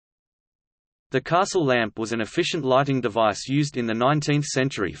The Carcel lamp was an efficient lighting device used in the 19th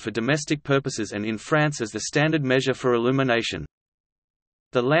century for domestic purposes and in France as the standard measure for illumination.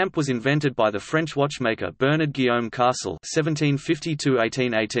 The lamp was invented by the French watchmaker Bernard Guillaume Carcel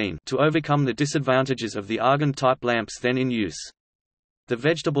 (1752–1818) to overcome the disadvantages of the argand-type lamps then in use. The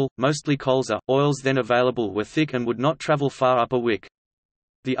vegetable, mostly colza, oils then available were thick and would not travel far up a wick.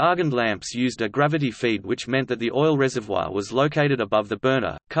 The argand lamps used a gravity feed, which meant that the oil reservoir was located above the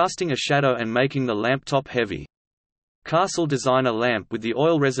burner, casting a shadow and making the lamp top heavy. Carcel designed a lamp with the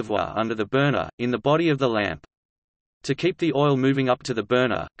oil reservoir under the burner, in the body of the lamp. To keep the oil moving up to the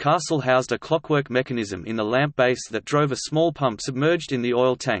burner, Carcel housed a clockwork mechanism in the lamp base that drove a small pump submerged in the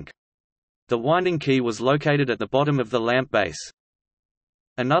oil tank. The winding key was located at the bottom of the lamp base.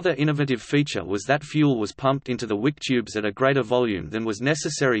 Another innovative feature was that fuel was pumped into the wick tubes at a greater volume than was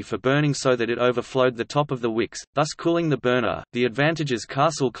necessary for burning so that it overflowed the top of the wicks, thus cooling the burner. The advantages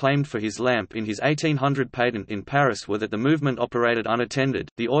Carcel claimed for his lamp in his 1800 patent in Paris were that the movement operated unattended,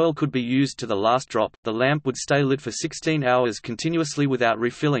 the oil could be used to the last drop, the lamp would stay lit for 16 hours continuously without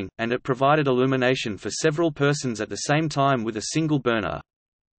refilling, and it provided illumination for several persons at the same time with a single burner.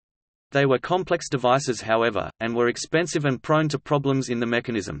 They were complex devices however, and were expensive and prone to problems in the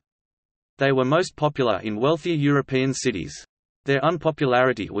mechanism. They were most popular in wealthier European cities. Their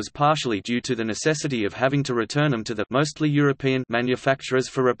unpopularity was partially due to the necessity of having to return them to the mostly European manufacturers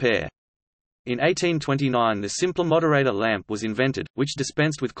for repair. In 1829 the simpler moderator lamp was invented, which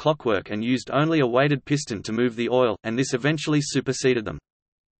dispensed with clockwork and used only a weighted piston to move the oil, and this eventually superseded them.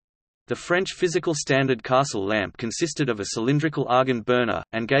 The French physical standard Carcel lamp consisted of a cylindrical argand burner,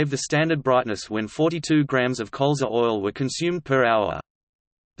 and gave the standard brightness when 42 grams of colza oil were consumed per hour.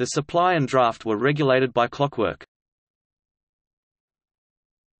 The supply and draft were regulated by clockwork.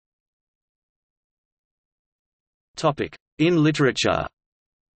 In literature,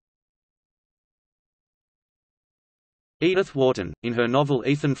 Edith Wharton, in her novel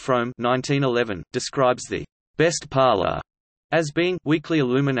Ethan Frome 1911, describes the best parlor as being weakly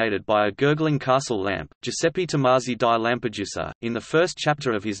illuminated by a gurgling Carcel lamp. Giuseppe Tomasi di Lampedusa, in the first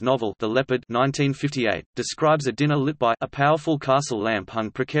chapter of his novel The Leopard 1958, describes a dinner lit by a powerful Carcel lamp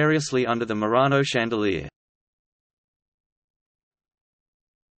hung precariously under the Murano chandelier.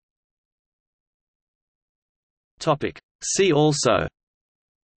 See also: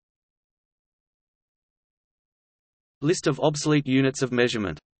 List of obsolete units of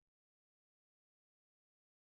measurement.